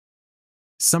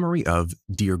Summary of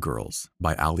Dear Girls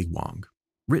by Ali Wong.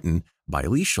 Written by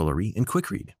Lee Schullery in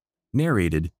Quickread.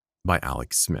 Narrated by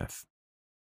Alex Smith.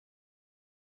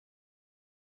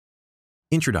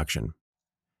 Introduction.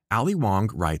 Ali Wong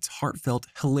writes heartfelt,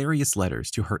 hilarious letters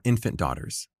to her infant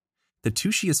daughters, the two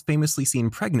she is famously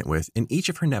seen pregnant with in each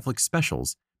of her Netflix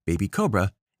specials, Baby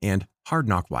Cobra and Hard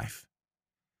Knock Wife.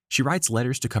 She writes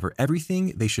letters to cover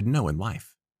everything they should know in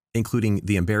life, including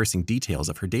the embarrassing details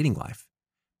of her dating life,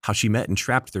 how she met and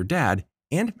trapped their dad,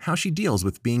 and how she deals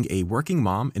with being a working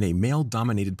mom in a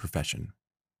male-dominated profession.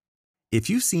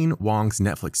 If you've seen Wong's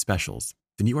Netflix specials,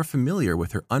 then you are familiar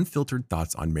with her unfiltered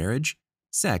thoughts on marriage,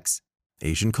 sex,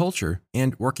 Asian culture,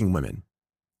 and working women.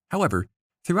 However,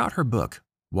 throughout her book,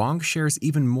 Wong shares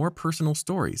even more personal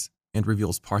stories and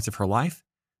reveals parts of her life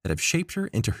that have shaped her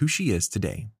into who she is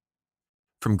today.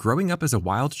 From growing up as a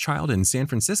wild child in San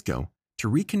Francisco to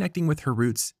reconnecting with her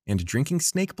roots and drinking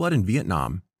snake blood in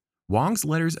Vietnam, Wong's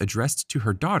letters addressed to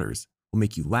her daughters will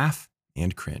make you laugh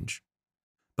and cringe.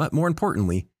 But more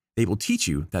importantly, they will teach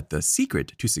you that the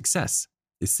secret to success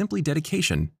is simply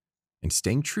dedication and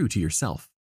staying true to yourself.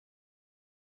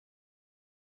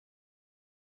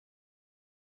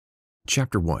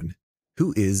 Chapter 1.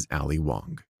 Who is Ali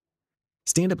Wong?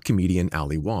 Stand-up comedian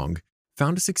Ali Wong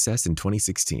found a success in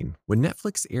 2016 when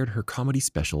Netflix aired her comedy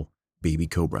special, Baby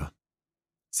Cobra.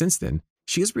 Since then,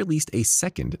 she has released a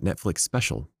second Netflix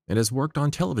special and has worked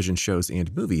on television shows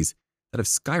and movies that have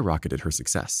skyrocketed her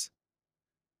success.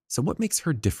 So what makes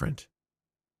her different?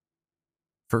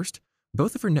 First,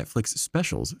 both of her Netflix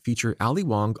specials feature Ali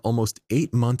Wong almost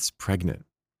 8 months pregnant.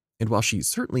 And while she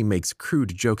certainly makes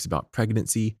crude jokes about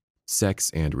pregnancy,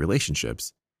 sex, and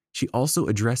relationships, she also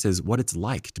addresses what it's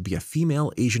like to be a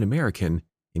female Asian American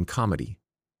in comedy.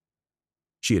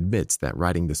 She admits that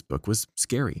writing this book was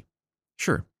scary.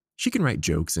 Sure, she can write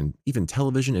jokes and even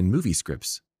television and movie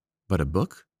scripts, but a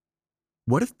book?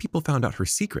 What if people found out her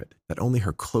secret that only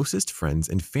her closest friends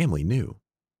and family knew?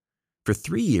 For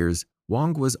 3 years,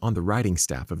 Wong was on the writing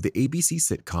staff of the ABC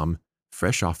sitcom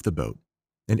Fresh Off the Boat,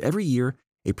 and every year,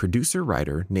 a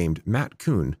producer-writer named Matt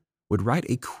Kuhn would write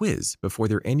a quiz before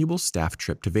their annual staff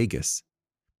trip to Vegas.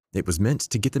 It was meant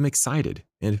to get them excited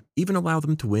and even allow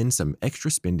them to win some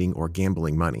extra spending or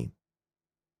gambling money.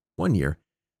 One year,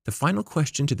 the final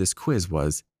question to this quiz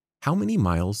was, how many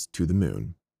miles to the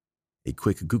moon? A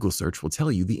quick Google search will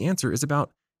tell you the answer is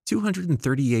about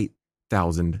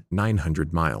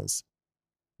 238,900 miles.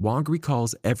 Wong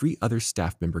recalls every other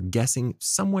staff member guessing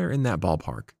somewhere in that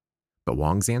ballpark. But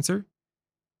Wong's answer?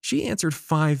 She answered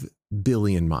 5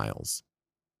 billion miles.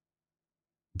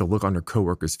 The look on her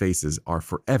coworkers' faces are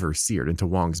forever seared into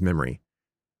Wong's memory.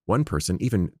 One person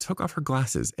even took off her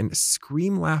glasses and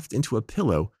scream-laughed into a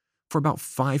pillow for about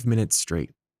 5 minutes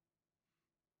straight.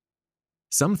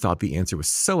 Some thought the answer was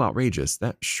so outrageous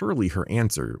that surely her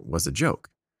answer was a joke.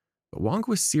 But Wong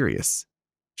was serious.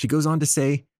 She goes on to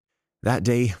say, "That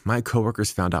day, my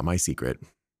coworkers found out my secret.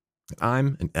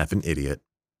 I'm an effing idiot."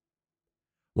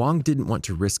 Wong didn't want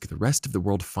to risk the rest of the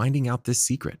world finding out this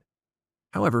secret.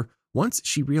 However, once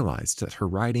she realized that her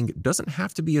writing doesn't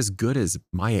have to be as good as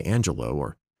Maya Angelou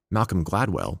or Malcolm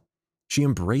Gladwell, she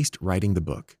embraced writing the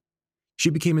book. She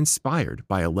became inspired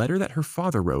by a letter that her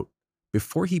father wrote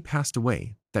before he passed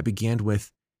away that began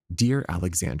with, "Dear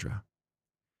Alexandra."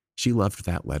 She loved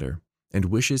that letter and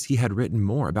wishes he had written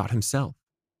more about himself.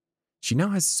 She now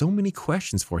has so many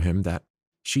questions for him that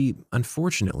she,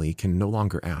 unfortunately, can no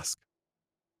longer ask.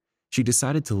 She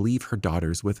decided to leave her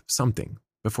daughters with something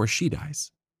before she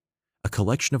dies. A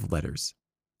collection of letters.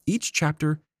 Each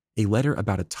chapter, a letter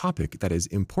about a topic that is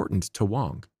important to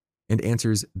Wong and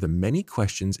answers the many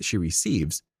questions she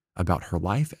receives about her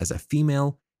life as a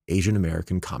female Asian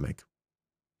American comic.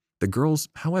 The girls,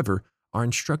 however, are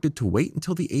instructed to wait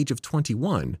until the age of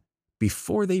 21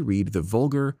 before they read the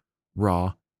vulgar,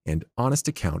 raw, and honest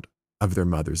account of their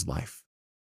mother's life.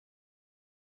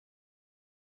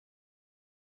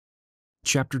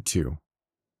 Chapter 2.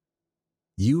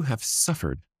 You have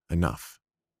suffered enough.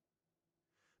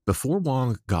 Before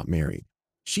Wong got married,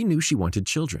 she knew she wanted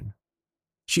children.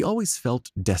 She always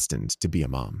felt destined to be a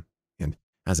mom, and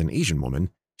as an Asian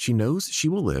woman, she knows she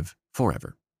will live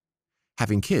forever.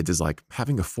 Having kids is like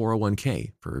having a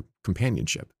 401k for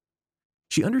companionship.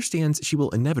 She understands she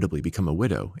will inevitably become a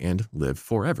widow and live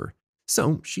forever,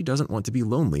 so she doesn't want to be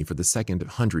lonely for the second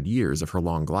 100 years of her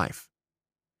long life.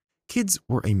 Kids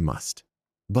were a must,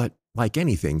 but like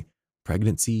anything,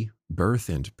 pregnancy, birth,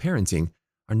 and parenting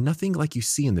are nothing like you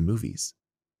see in the movies.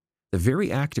 The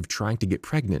very act of trying to get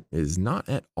pregnant is not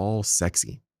at all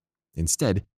sexy.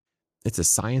 Instead, it's a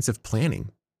science of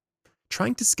planning.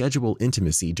 Trying to schedule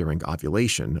intimacy during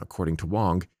ovulation, according to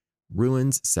Wong,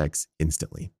 ruins sex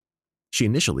instantly. She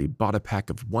initially bought a pack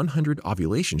of 100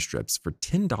 ovulation strips for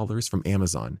 $10 from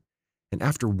Amazon, and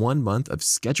after 1 month of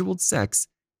scheduled sex,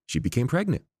 she became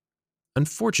pregnant.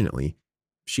 Unfortunately,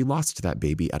 she lost that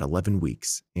baby at 11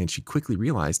 weeks, and she quickly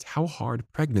realized how hard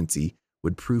pregnancy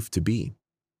would prove to be.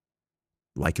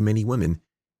 Like many women,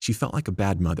 she felt like a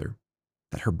bad mother,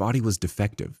 that her body was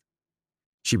defective.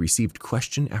 She received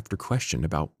question after question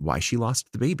about why she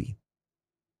lost the baby.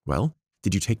 Well,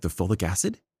 did you take the folic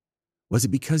acid? Was it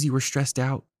because you were stressed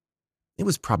out? It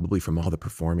was probably from all the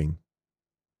performing.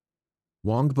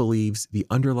 Wong believes the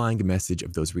underlying message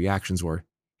of those reactions were,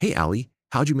 "Hey, Allie,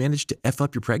 how'd you manage to F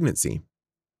up your pregnancy?"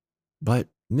 But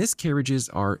miscarriages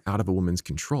are out of a woman's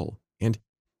control, and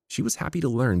she was happy to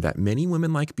learn that many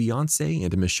women like Beyoncé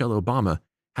and Michelle Obama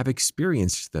have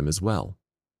experienced them as well.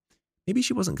 Maybe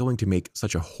she wasn't going to make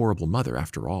such a horrible mother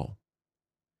after all.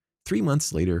 3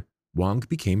 months later, Wong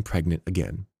became pregnant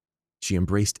again. She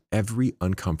embraced every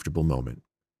uncomfortable moment,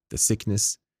 the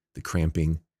sickness, the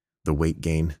cramping, the weight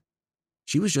gain.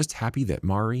 She was just happy that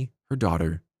Mari, her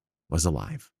daughter, was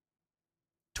alive.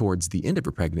 Towards the end of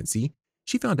her pregnancy,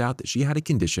 she found out that she had a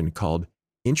condition called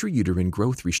intrauterine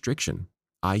growth restriction,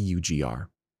 IUGR,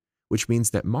 which means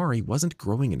that Mari wasn't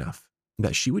growing enough and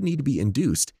that she would need to be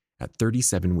induced at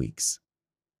 37 weeks.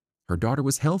 Her daughter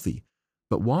was healthy,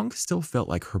 but Wong still felt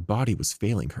like her body was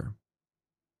failing her.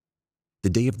 The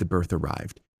day of the birth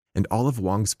arrived, and all of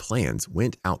Wong's plans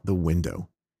went out the window.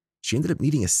 She ended up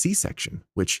needing a C-section,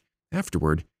 which,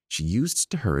 afterward, she used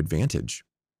to her advantage.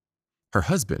 Her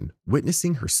husband,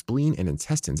 witnessing her spleen and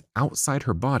intestines outside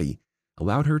her body,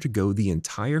 allowed her to go the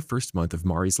entire first month of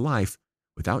Mari's life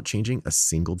without changing a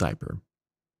single diaper.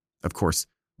 Of course,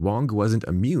 Wong wasn't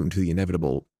immune to the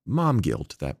inevitable mom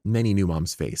guilt that many new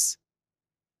moms face.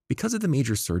 Because of the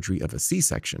major surgery of a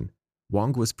C-section,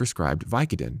 Wong was prescribed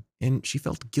Vicodin, and she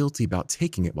felt guilty about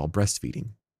taking it while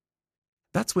breastfeeding.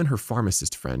 That's when her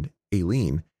pharmacist friend,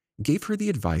 Aileen, gave her the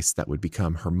advice that would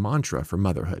become her mantra for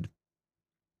motherhood.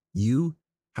 You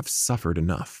have suffered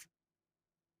enough.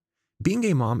 Being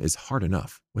a mom is hard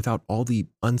enough without all the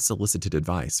unsolicited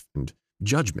advice and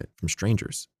judgment from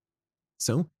strangers.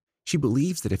 So, she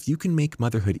believes that if you can make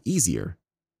motherhood easier,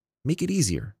 make it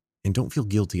easier and don't feel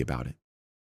guilty about it.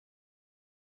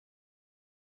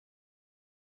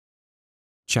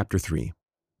 Chapter 3.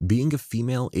 Being a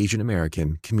female Asian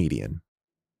American comedian.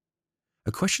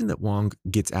 A question that Wong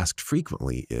gets asked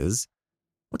frequently is,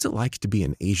 what's it like to be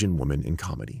an Asian woman in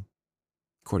comedy?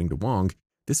 According to Wong,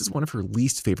 this is one of her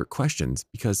least favorite questions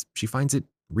because she finds it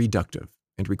reductive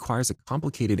and requires a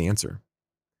complicated answer.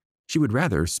 She would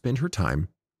rather spend her time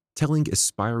telling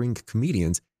aspiring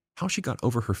comedians how she got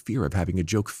over her fear of having a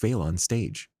joke fail on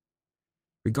stage.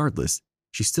 Regardless,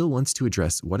 she still wants to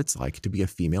address what it's like to be a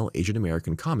female Asian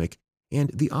American comic and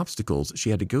the obstacles she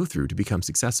had to go through to become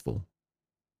successful.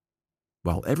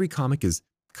 While every comic is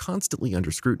constantly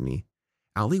under scrutiny,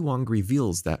 Ali Wong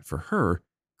reveals that for her,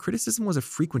 criticism was a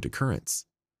frequent occurrence.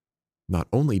 Not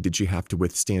only did she have to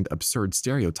withstand absurd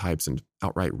stereotypes and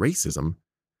outright racism,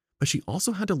 but she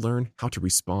also had to learn how to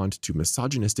respond to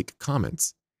misogynistic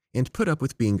comments and put up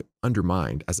with being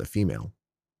undermined as a female.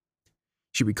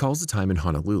 She recalls a time in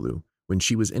Honolulu when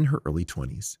she was in her early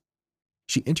 20s.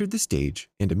 She entered the stage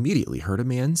and immediately heard a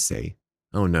man say,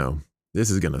 "Oh no, this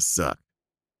is gonna suck,"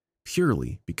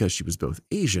 purely because she was both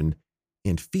Asian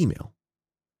and female.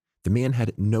 The man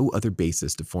had no other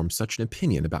basis to form such an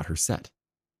opinion about her set.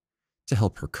 To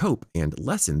help her cope and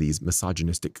lessen these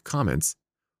misogynistic comments,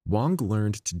 Wong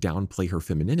learned to downplay her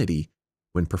femininity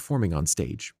when performing on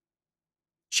stage.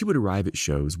 She would arrive at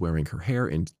shows wearing her hair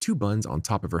in 2 buns on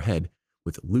top of her head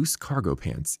with loose cargo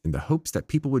pants in the hopes that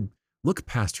people would look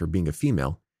past her being a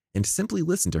female and simply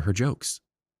listen to her jokes.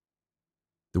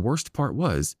 The worst part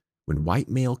was when white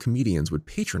male comedians would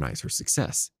patronize her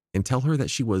success and tell her that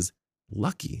she was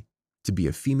lucky to be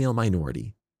a female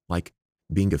minority, like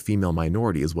being a female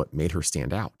minority is what made her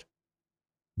stand out.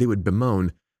 They would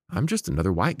bemoan, "I'm just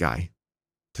another white guy."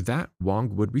 To that,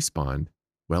 Wong would respond,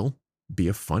 "Well, be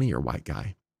a funnier white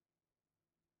guy."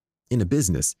 In a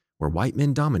business where white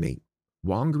men dominate,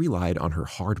 Wong relied on her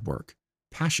hard work,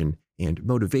 passion, and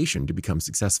motivation to become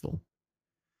successful.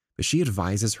 But she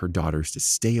advises her daughters to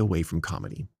stay away from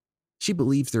comedy. She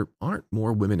believes there aren't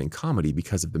more women in comedy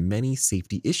because of the many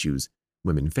safety issues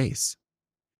women face.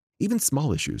 Even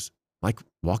small issues, like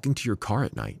walking to your car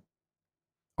at night,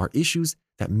 are issues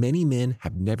that many men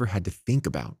have never had to think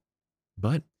about.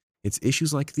 But it's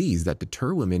issues like these that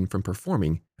deter women from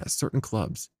performing at certain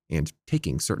clubs and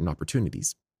taking certain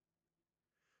opportunities.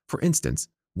 For instance,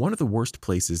 one of the worst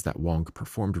places that Wong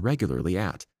performed regularly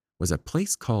at was a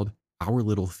place called Our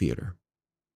Little Theater.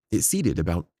 It seated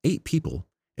about 8 people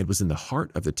and was in the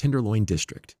heart of the Tenderloin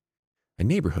district, a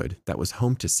neighborhood that was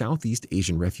home to Southeast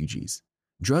Asian refugees,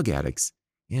 drug addicts,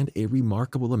 and a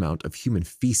remarkable amount of human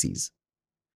feces.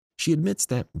 She admits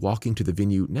that walking to the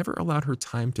venue never allowed her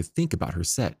time to think about her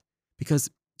set because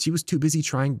she was too busy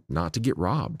trying not to get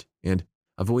robbed and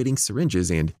avoiding syringes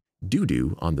and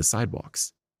doo-doo on the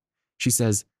sidewalks. She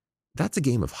says, "That's a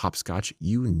game of hopscotch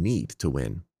you need to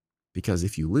win, because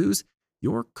if you lose,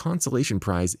 your consolation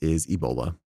prize is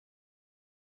Ebola."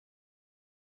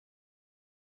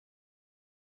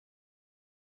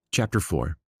 Chapter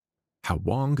 4. How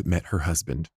Wong Met Her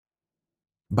Husband.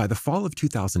 By the fall of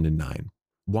 2009,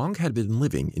 Wong had been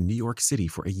living in New York City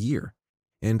for a year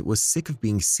and was sick of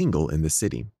being single in the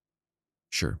city.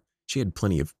 Sure, she had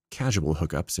plenty of casual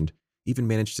hookups and even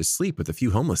managed to sleep with a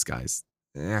few homeless guys,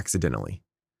 accidentally.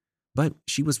 But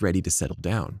she was ready to settle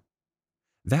down.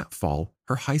 That fall,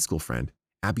 her high school friend,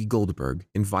 Abby Goldberg,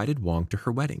 invited Wong to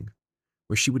her wedding,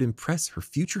 where she would impress her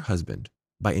future husband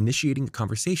by initiating a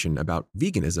conversation about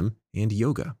veganism and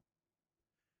yoga.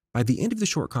 By the end of the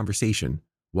short conversation,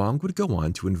 Wong would go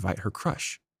on to invite her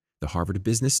crush, the Harvard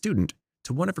business student,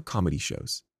 to one of her comedy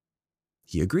shows.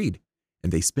 He agreed,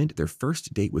 and they spent their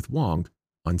first date with Wong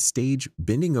on stage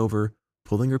bending over,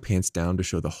 pulling her pants down to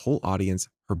show the whole audience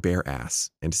her bare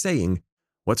ass, and saying,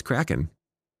 "What's crackin'?"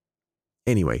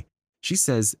 Anyway, she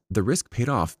says the risk paid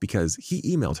off because he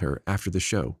emailed her after the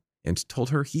show and told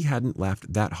her he hadn't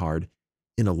laughed that hard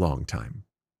in a long time.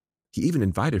 He even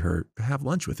invited her to have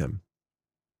lunch with him.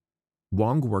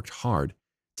 Wong worked hard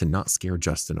to not scare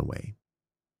Justin away.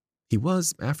 He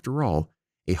was, after all,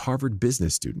 a Harvard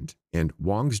business student, and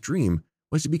Wong's dream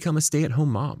was to become a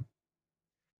stay-at-home mom.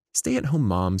 Stay-at-home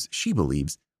moms, she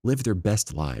believes, live their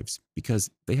best lives because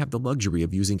they have the luxury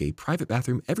of using a private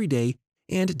bathroom every day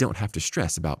and don't have to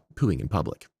stress about pooing in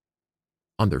public.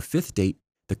 On their 5th date,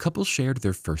 the couple shared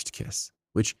their first kiss,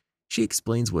 which she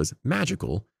explains was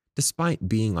magical despite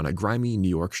being on a grimy New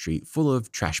York street full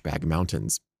of trash bag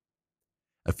mountains.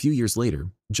 A few years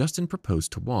later, Justin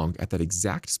proposed to Wong at that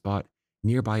exact spot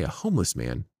nearby a homeless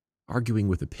man arguing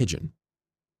with a pigeon.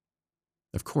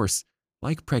 Of course,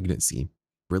 like pregnancy,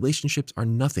 relationships are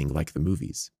nothing like the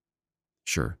movies.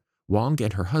 Sure, Wong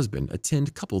and her husband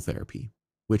attend couple therapy,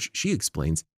 which she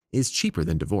explains is cheaper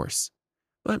than divorce,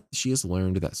 but she has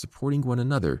learned that supporting one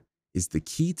another is the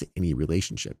key to any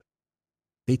relationship.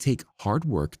 They take hard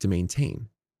work to maintain,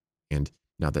 and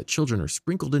now that children are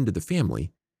sprinkled into the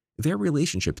family, their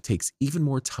relationship takes even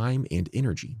more time and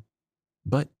energy.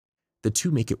 But the two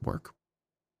make it work.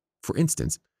 For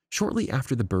instance, shortly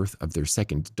after the birth of their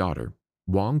second daughter,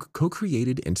 Wong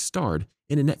co-created and starred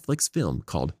in a Netflix film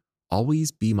called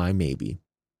Always Be My Maybe.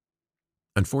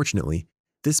 Unfortunately,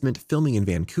 this meant filming in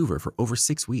Vancouver for over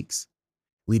 6 weeks,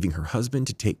 leaving her husband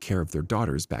to take care of their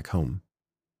daughters back home.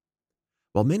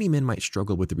 While many men might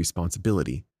struggle with the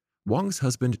responsibility, Wong's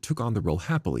husband took on the role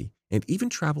happily and even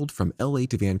traveled from LA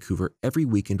to Vancouver every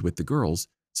weekend with the girls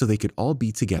so they could all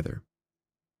be together.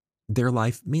 Their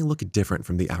life may look different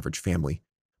from the average family,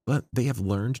 but they have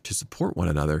learned to support one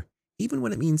another even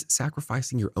when it means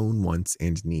sacrificing your own wants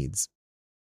and needs.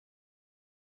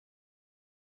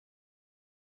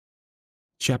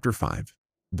 Chapter 5.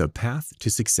 The Path to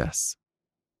Success.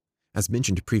 As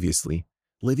mentioned previously,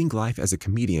 living life as a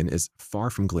comedian is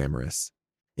far from glamorous.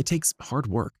 It takes hard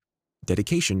work,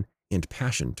 dedication, and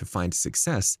passion to find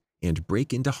success and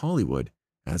break into Hollywood,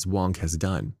 as Wong has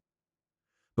done.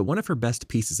 But one of her best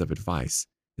pieces of advice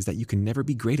is that you can never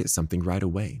be great at something right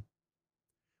away.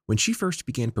 When she first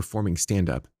began performing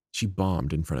stand-up, she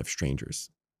bombed in front of strangers.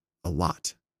 A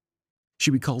lot.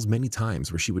 She recalls many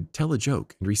times where she would tell a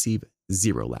joke and receive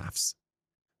 0 laughs.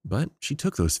 But she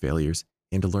took those failures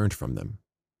and learned from them.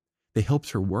 They helped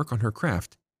her work on her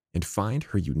craft and find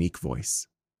her unique voice.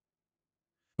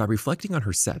 By reflecting on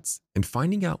her sets and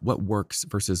finding out what works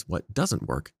versus what doesn't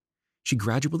work, she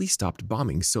gradually stopped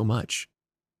bombing so much.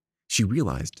 She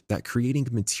realized that creating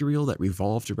material that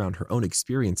revolved around her own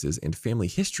experiences and family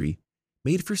history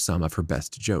made for some of her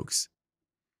best jokes.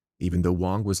 Even though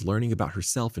Wong was learning about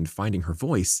herself and finding her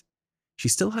voice, she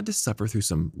still had to suffer through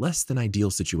some less than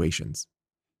ideal situations.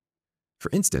 For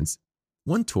instance,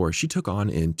 one tour she took on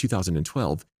in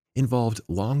 2012 involved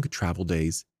long travel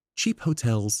days, cheap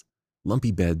hotels,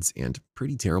 lumpy beds, and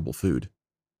pretty terrible food.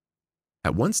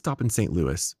 At one stop in St.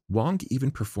 Louis, Wong even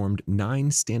performed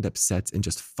 9 stand-up sets in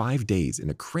just 5 days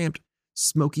in a cramped,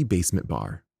 smoky basement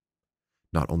bar.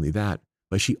 Not only that,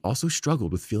 but she also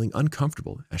struggled with feeling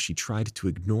uncomfortable as she tried to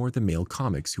ignore the male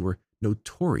comics who were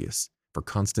notorious for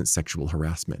constant sexual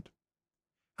harassment.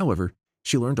 However,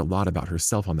 she learned a lot about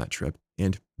herself on that trip,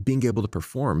 and being able to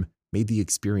perform made the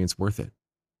experience worth it.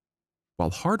 While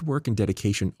hard work and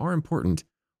dedication are important,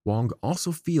 Wong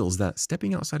also feels that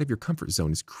stepping outside of your comfort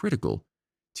zone is critical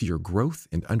to your growth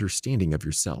and understanding of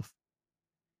yourself.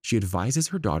 She advises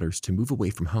her daughters to move away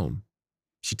from home.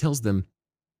 She tells them,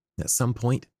 at some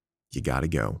point, you gotta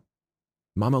go.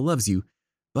 Mama loves you,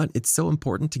 but it's so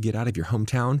important to get out of your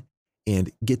hometown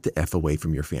and get the F away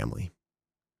from your family.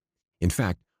 In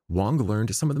fact, Wong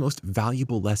learned some of the most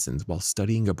valuable lessons while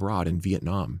studying abroad in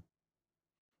Vietnam.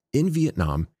 In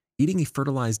Vietnam, eating a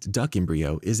fertilized duck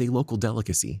embryo is a local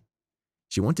delicacy.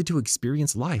 She wanted to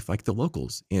experience life like the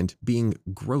locals, and being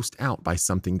grossed out by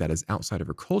something that is outside of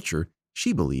her culture,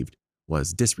 she believed,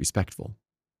 was disrespectful.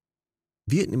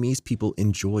 Vietnamese people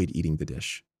enjoyed eating the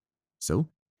dish. So,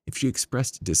 if she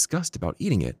expressed disgust about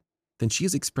eating it, then she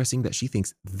is expressing that she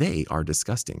thinks they are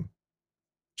disgusting.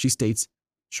 She states,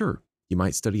 sure, you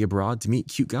might study abroad to meet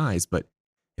cute guys, but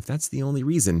if that's the only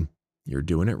reason, you're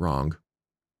doing it wrong.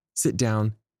 Sit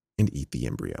down and eat the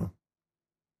embryo.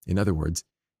 In other words,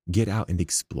 get out and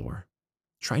explore.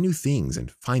 Try new things and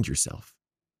find yourself.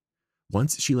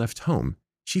 Once she left home,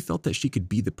 she felt that she could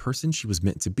be the person she was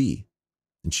meant to be,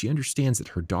 and she understands that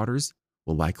her daughters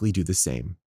will likely do the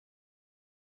same.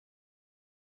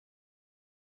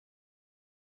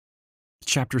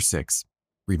 Chapter 6.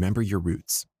 Remember Your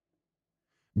Roots.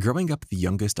 Growing up the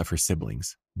youngest of her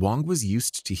siblings, Wong was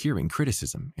used to hearing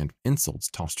criticism and insults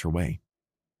tossed her way.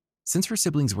 Since her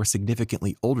siblings were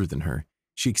significantly older than her,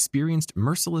 she experienced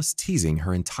merciless teasing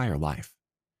her entire life.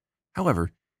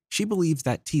 However, she believed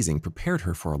that teasing prepared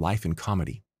her for a life in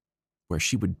comedy, where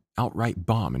she would outright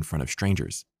bomb in front of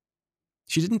strangers.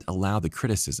 She didn't allow the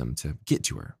criticism to get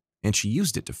to her, and she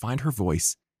used it to find her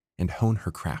voice and hone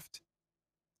her craft.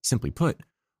 Simply put,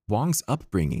 Wong's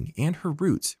upbringing and her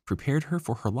roots prepared her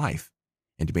for her life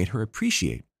and made her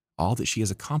appreciate all that she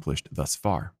has accomplished thus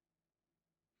far.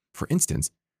 For instance,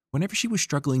 whenever she was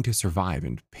struggling to survive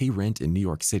and pay rent in New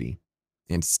York City,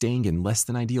 and staying in less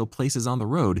than ideal places on the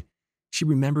road, she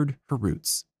remembered her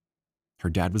roots. Her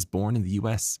dad was born in the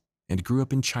US and grew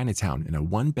up in Chinatown in a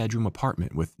one-bedroom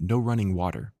apartment with no running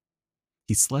water.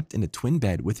 He slept in a twin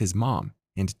bed with his mom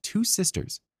and two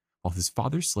sisters, while his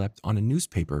father slept on a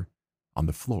newspaper on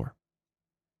the floor.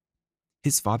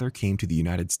 His father came to the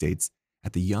United States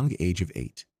at the young age of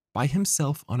 8, by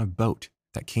himself on a boat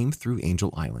that came through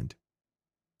Angel Island.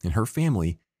 In her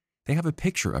family, they have a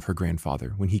picture of her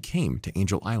grandfather when he came to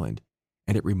Angel Island,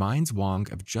 and it reminds Wong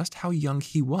of just how young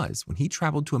he was when he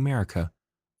traveled to America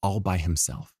all by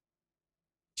himself.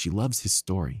 She loves his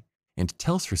story and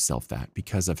tells herself that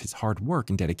because of his hard work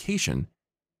and dedication,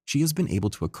 she has been able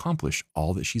to accomplish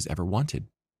all that she's ever wanted.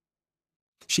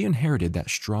 She inherited that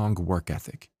strong work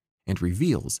ethic and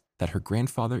reveals that her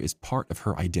grandfather is part of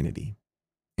her identity,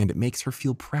 and it makes her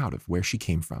feel proud of where she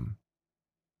came from.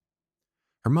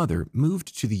 Her mother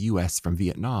moved to the US from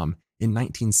Vietnam in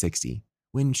 1960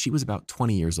 when she was about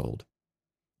 20 years old.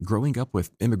 Growing up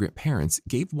with immigrant parents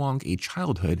gave Wong a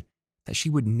childhood that she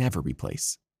would never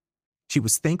replace. She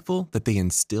was thankful that they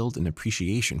instilled an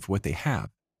appreciation for what they have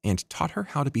and taught her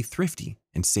how to be thrifty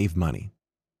and save money.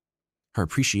 Her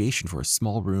appreciation for a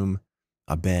small room,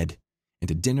 a bed,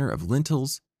 and a dinner of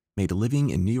lentils made living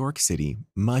in New York City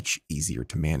much easier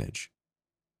to manage.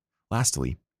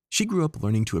 Lastly, she grew up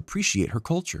learning to appreciate her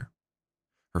culture.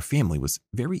 Her family was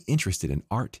very interested in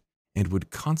art and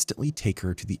would constantly take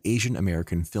her to the Asian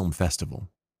American Film Festival.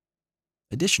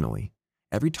 Additionally,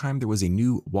 every time there was a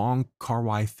new Wong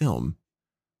Kar-wai film,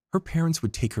 her parents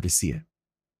would take her to see it.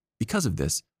 Because of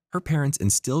this, her parents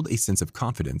instilled a sense of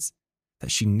confidence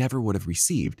that she never would have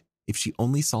received if she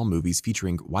only saw movies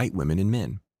featuring white women and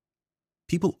men.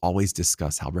 People always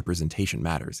discuss how representation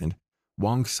matters, and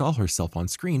Wong saw herself on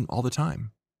screen all the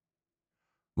time.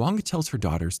 Wong tells her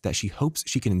daughters that she hopes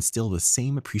she can instill the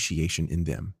same appreciation in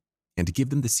them and give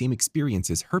them the same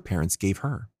experiences her parents gave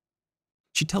her.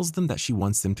 She tells them that she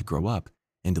wants them to grow up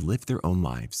and live their own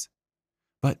lives,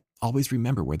 but always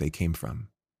remember where they came from.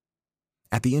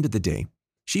 At the end of the day,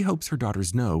 she hopes her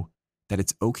daughters know that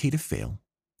it's okay to fail,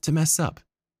 to mess up,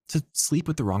 to sleep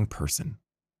with the wrong person,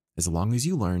 as long as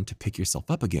you learn to pick yourself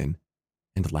up again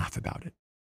and laugh about it.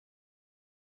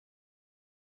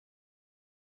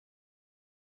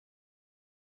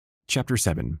 Chapter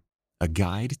 7. A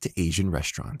Guide to Asian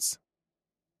Restaurants.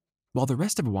 While the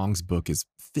rest of Wong's book is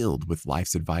filled with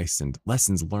life's advice and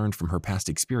lessons learned from her past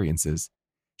experiences,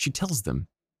 she tells them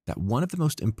that one of the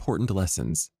most important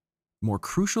lessons, more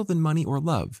crucial than money or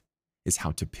love, is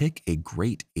how to pick a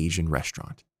great Asian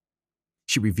restaurant.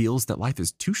 She reveals that life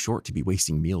is too short to be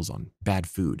wasting meals on bad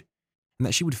food, and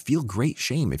that she would feel great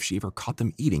shame if she ever caught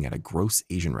them eating at a gross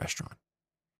Asian restaurant.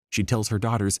 She tells her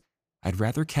daughters, I'd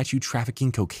rather catch you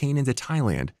trafficking cocaine into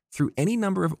Thailand through any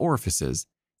number of orifices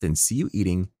than see you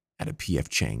eating at a P.F.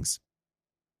 Chang's.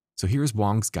 So here's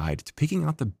Wong's guide to picking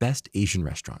out the best Asian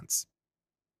restaurants.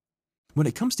 When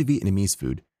it comes to Vietnamese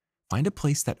food, find a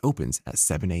place that opens at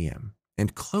 7 a.m.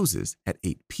 and closes at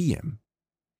 8 p.m.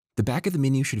 The back of the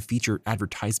menu should feature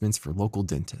advertisements for local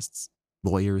dentists,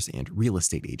 lawyers, and real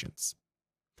estate agents.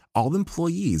 All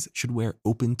employees should wear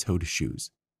open-toed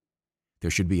shoes.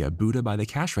 There should be a Buddha by the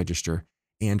cash register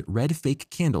and red fake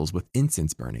candles with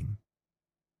incense burning.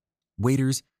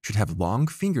 Waiters should have long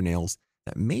fingernails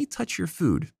that may touch your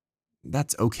food.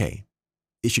 That's okay.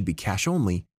 It should be cash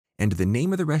only, and the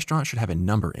name of the restaurant should have a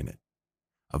number in it.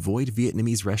 Avoid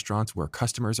Vietnamese restaurants where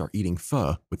customers are eating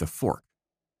pho with a fork.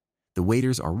 The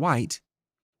waiters are white,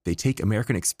 they take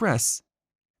American Express,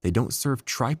 they don't serve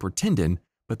tripe or tendon,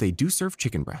 but they do serve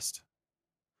chicken breast.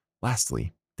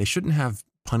 Lastly, they shouldn't have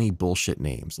punny bullshit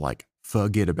names like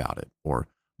Forget About It or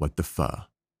What the Pho.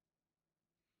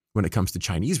 When it comes to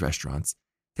Chinese restaurants,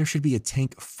 there should be a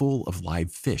tank full of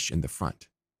live fish in the front.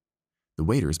 The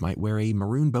waiters might wear a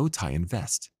maroon bow tie and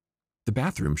vest. The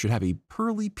bathroom should have a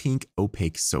pearly pink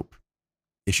opaque soap.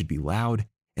 It should be loud,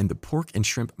 and the pork and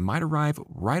shrimp might arrive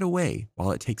right away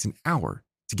while it takes an hour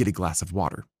to get a glass of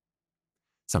water.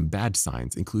 Some bad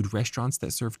signs include restaurants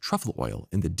that serve truffle oil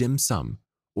in the dim sum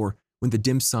or when the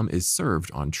dim sum is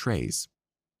served on trays.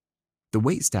 The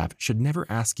waitstaff should never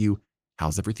ask you,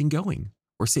 "How's everything going?"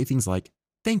 or say things like,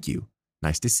 "Thank you,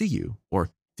 nice to see you,"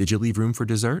 or "Did you leave room for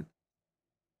dessert?"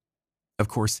 Of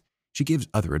course, she gives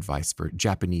other advice for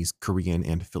Japanese, Korean,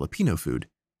 and Filipino food.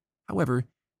 However,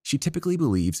 she typically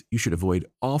believes you should avoid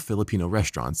all Filipino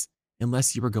restaurants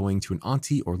unless you are going to an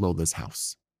auntie or Lola's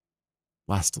house.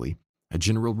 Lastly, a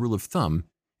general rule of thumb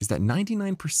is that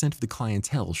 99% of the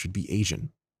clientele should be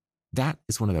Asian. That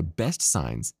is one of the best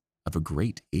signs of a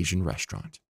great Asian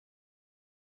restaurant.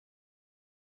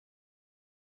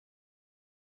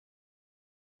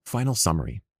 Final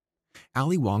summary.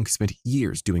 Ali Wong spent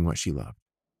years doing what she loved,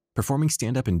 performing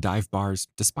stand-up in dive bars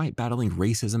despite battling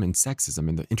racism and sexism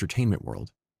in the entertainment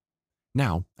world.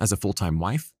 Now, as a full-time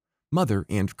wife, mother,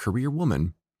 and career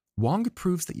woman, Wong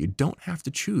proves that you don't have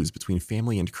to choose between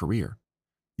family and career.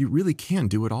 You really can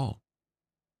do it all.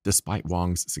 Despite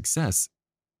Wong's success,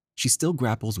 she still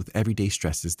grapples with everyday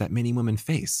stresses that many women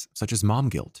face, such as mom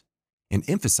guilt, and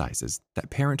emphasizes that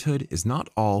parenthood is not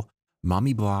all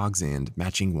mommy blogs and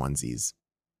matching onesies.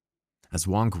 As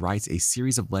Wong writes a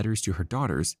series of letters to her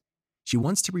daughters, she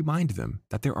wants to remind them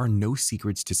that there are no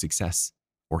secrets to success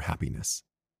or happiness.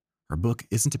 Her book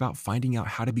isn't about finding out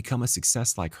how to become a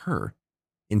success like her.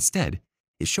 Instead,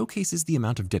 it showcases the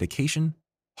amount of dedication,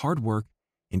 hard work,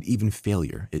 and even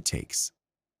failure it takes.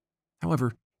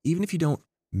 However, even if you don't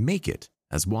make it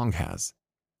as Wong has,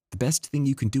 the best thing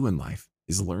you can do in life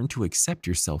is learn to accept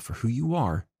yourself for who you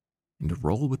are and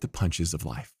roll with the punches of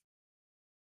life.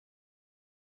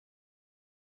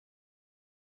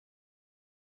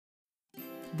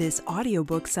 This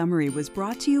audiobook summary was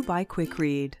brought to you by Quick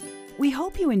Read. We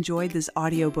hope you enjoyed this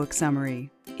audiobook summary.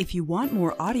 If you want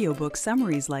more audiobook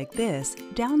summaries like this,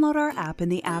 download our app in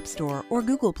the App Store or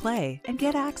Google Play and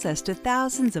get access to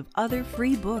thousands of other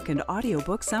free book and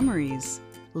audiobook summaries.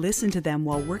 Listen to them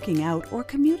while working out or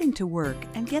commuting to work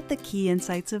and get the key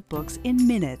insights of books in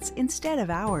minutes instead of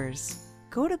hours.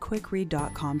 Go to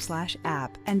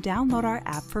quickread.com/app and download our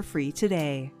app for free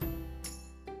today.